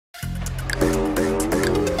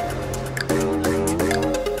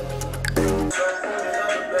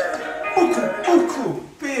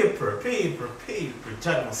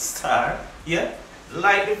channel star. Yeah,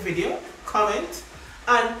 like the video, comment,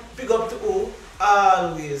 and big up to who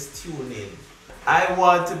always tune in. I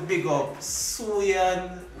want to big up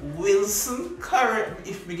Suyan Wilson, correct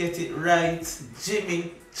if we get it right,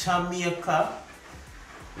 Jimmy Jamaica,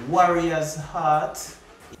 Warrior's Heart,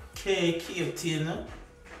 K. Captain,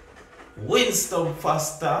 Winston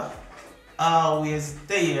Foster, always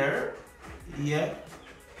there. Yeah.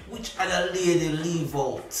 Which other lady leave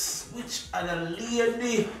out? Which other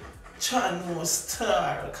lady channel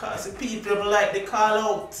star? Cause the people like the call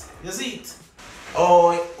out. You see it?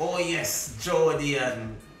 Oh yes, Jody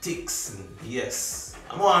and Dixon, yes.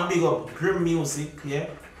 I'm gonna big up Grim Music, yeah.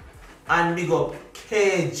 And big up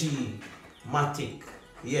KG Matic,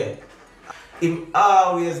 yeah. Him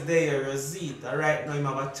always there, you see it. Right now, him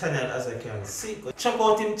have a channel as I can see. Go check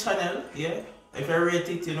out him channel, yeah. If you rate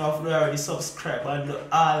it, you know, if you already subscribe and do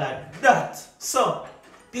all of that. So,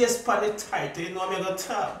 based on the title, you know, I'm going to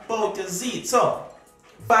talk about the Z. So,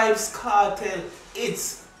 Vybz Kartel,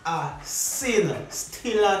 it's a sin,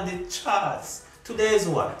 still on the charts. Today is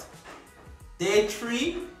what? Day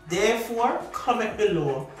 3, day 4, comment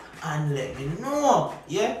below and let me know,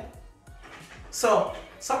 yeah? So,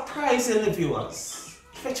 surprisingly viewers,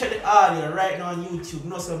 if you check the audio right now on YouTube, you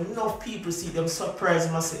know, so enough people see them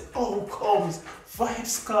surprised and say, oh, comes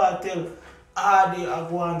Vybz Kartel audio I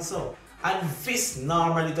want so. And this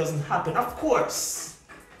normally doesn't happen. Of course,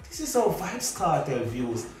 this is how Vybz Kartel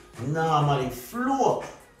views normally flow.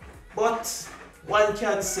 But one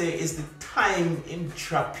can say is the time in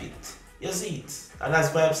drop it. You see it? And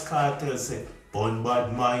as Vybz Kartel said, born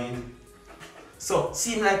bad mind. So,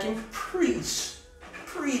 seem like him preach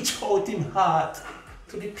out him heart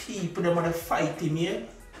to the people that want to fight him, yeah?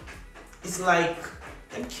 It's like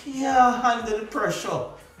them can't handle the pressure.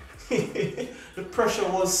 The pressure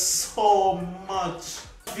was so much.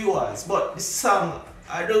 Viewers, but the song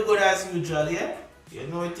I do good as usual, yeah? You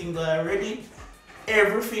know what thing already?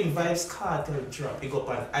 Everything Vybz Kartel drop, it go up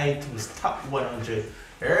on iTunes top 100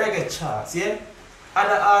 reggae charts, yeah?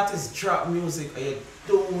 Other artists drop music and you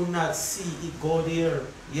do not see it go there,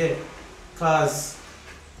 yeah? Cause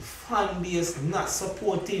the fan base not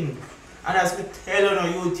supporting. And as we tell you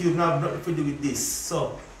on YouTube, not nothing to do with this.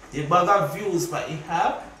 So the bag of views that it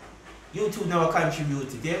have, YouTube never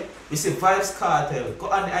contributed, yeah? We say Vybz Kartel, go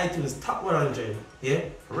on the iTunes top 100, yeah?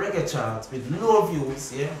 Reggae charts with low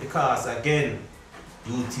views, yeah? Because again,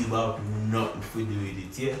 YouTube have nothing to do with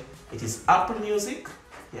it, yeah? It is Apple Music,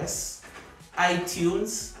 yes?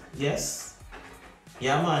 iTunes, yes?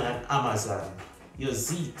 Yeah man, and Amazon. You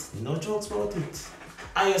see it, no jokes about it.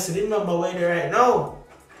 And you see the number where they right now.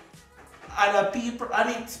 Other people on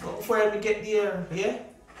it, but before we get there, yeah?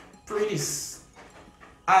 Pretty this.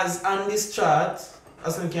 As on this chart,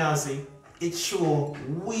 as you can see, it shows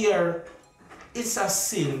where it's a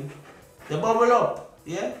sin. The bubble up,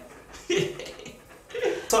 yeah?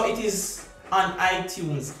 So it is on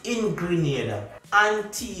iTunes in Grenada,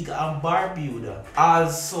 Antigua and Barbuda.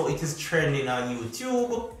 Also, it is trending on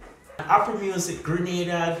YouTube. Apple Music,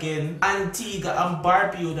 Grenada again, Antigua and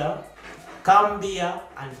Barbuda, Gambia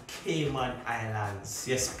and Cayman Islands.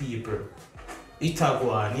 Yes, people. It a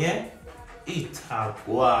go on, yeah? It a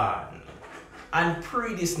go on. And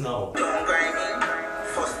pre this now.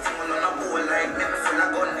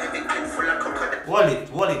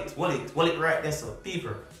 Wallet right there, so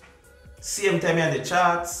people. Same time you have the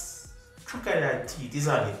charts, Crocodile teeth is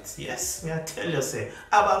on it. Yes, me I tell you, say,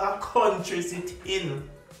 about a countries it in.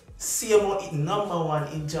 CMO it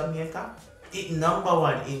 #1 in Jamaica, it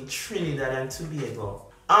 #1 in Trinidad and Tobago.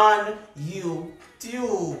 On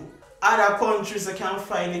YouTube. Other countries I can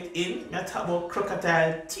find it in. I talk about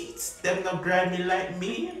Crocodile teeth. Them not grimy like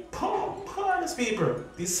me. Pump, honest people.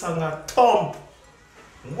 This song a thump.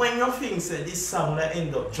 When you think say this song will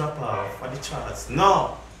end up drop off for the charts.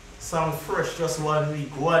 No. Song fresh just 1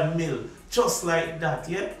 week, 1 mil. Just like that,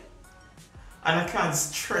 yeah? And I can't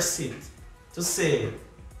stress it to say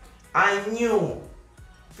I knew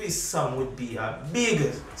this song would be a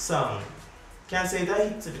big song. Can't say that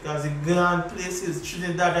hit because it gone places,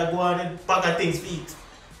 Trinidad are going and bag of things feet.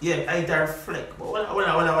 Yeah, I reflect. But hold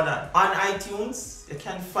on. On iTunes, you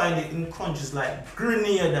can find it in countries like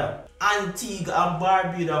Grenada, Antigua and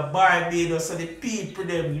Barbados, so the people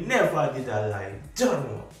them never did a lie.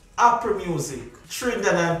 John, Apple Music,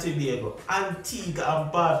 Trinidad and Tobago, Antigua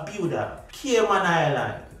and Barbuda, Cayman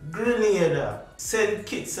Island, Grenada, St.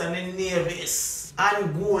 Kitts and the Nevis,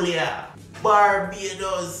 Angola,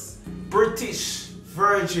 Barbados, British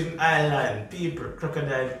Virgin Island, people,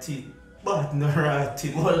 Crocodile teeth, but no rat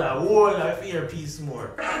teeth, wall of earpiece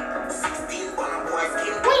more. 16 boys,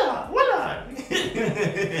 voila.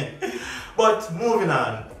 But moving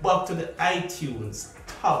on, back to the iTunes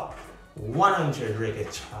top 100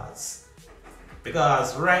 reggae charts.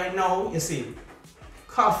 Because right now, you see,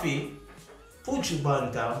 Coffee, Fuji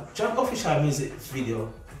Bantam, Jump official music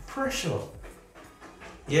video, Pressure.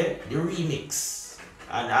 Yeah, the remix.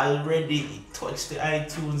 And already it touched the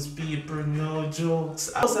iTunes people, no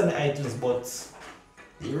jokes. I was on the iTunes, but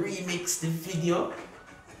the remix, the video,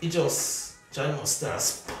 it just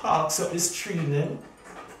sparks up the stream them,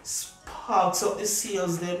 sparks up the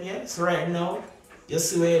sales them, yeah. So right now, you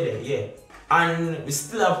see where there, yeah. And we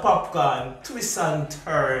still have Popcorn, Twist and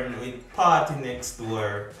Turn with Party Next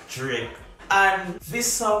Door, Drake. And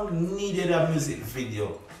this song needed a music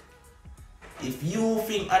video. If you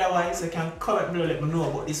think otherwise, you can comment below, let me know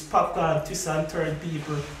about this Popcorn, Twist and Turn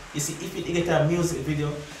people. You see, if you get a music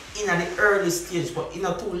video in the early stage, but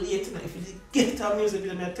not too late, if you get a music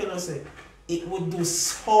video, I tell you, it would do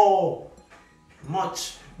so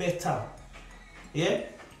much better. Yeah?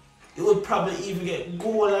 It would probably even get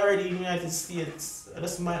gold already in the United States.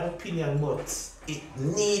 That's my opinion, but it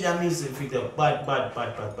need a music video. Bad.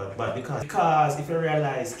 Because if you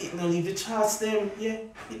realize it don't leave the charts them, yeah,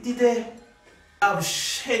 it did it. I have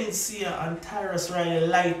Shensia and Tyrus Riley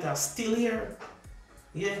Lighter still here.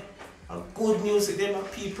 Yeah. A good music, them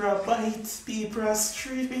people buy it, people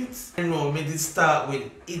stream it. You know, me did start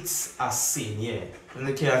with It's a Sin, yeah. And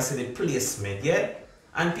you can see the placement, yeah.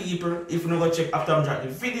 And people, if you go check after I'm dropping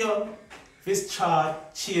the video, this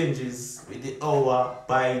chart changes with the hour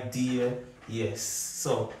by day, yes.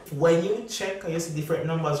 So when you check, you see different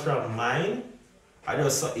numbers from mine. I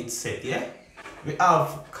just saw it set, yeah. We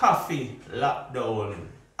have Coffee Lockdown,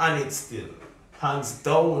 and it's still hands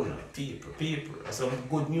down, people. Some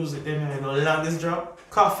good music then, you know, longest drop.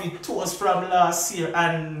 Coffee Toast from last year,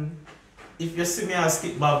 and if you see me I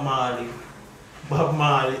skip Bob Marley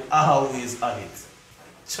always on it.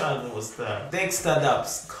 Channel star. Dexter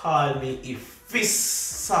Daps, Call Me If. This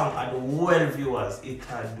song had well viewers, it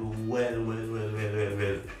had do well.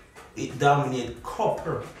 It dominated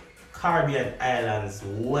copper Caribbean islands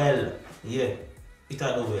well, yeah. It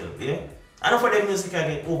had do well, yeah. And for the music I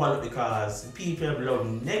get overlooked because people love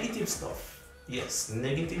negative stuff. Yes,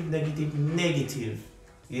 negative.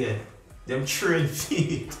 Yeah, them trend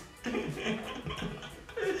feet.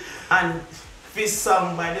 And this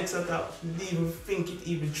song by Dexter didn't even think it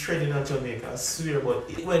even trended in Jamaica, I swear, but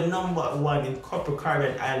it went #1 in Copper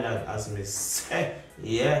Caribbean Island, as me say.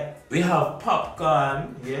 Yeah. We have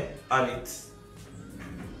Popcorn, yeah, on it.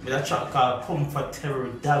 With a track called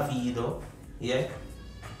Comfortable Davido, yeah.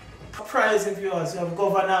 Surprising viewers, we have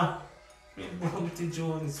Governor with Bounty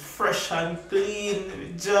Jones, fresh and clean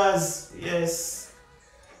with jazz, yes.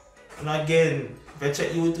 And again, if you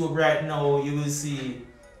check YouTube right now, you will see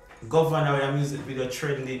Governor with a music video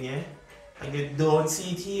trending, yeah. And you don't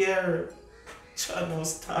see it here. Channel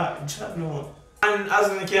start, channel. And as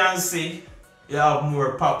you can see, you have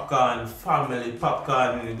more Popcorn family,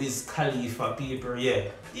 Popcorn with Vybz Khalifa people, yeah.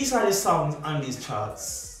 These are the songs on these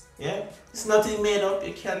charts, yeah. It's nothing made up,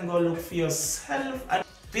 you can go look for yourself. And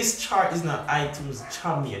this chart is not iTunes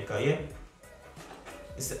Jamaica, yeah.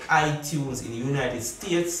 It's the iTunes in the United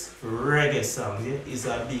States reggae song, yeah. It's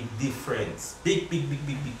a big difference. Big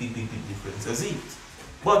difference, that's it.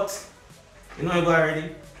 But, you know you go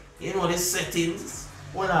already, you know the settings.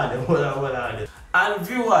 What are them? And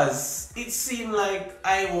viewers, it seemed like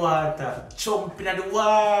I want to jump in the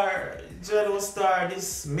war. Jado start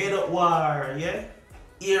this made up war, yeah?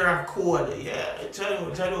 Era code, yeah.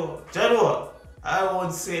 Jado. I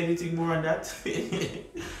won't say anything more on that.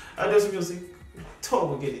 I just music,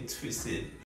 don't get it twisted.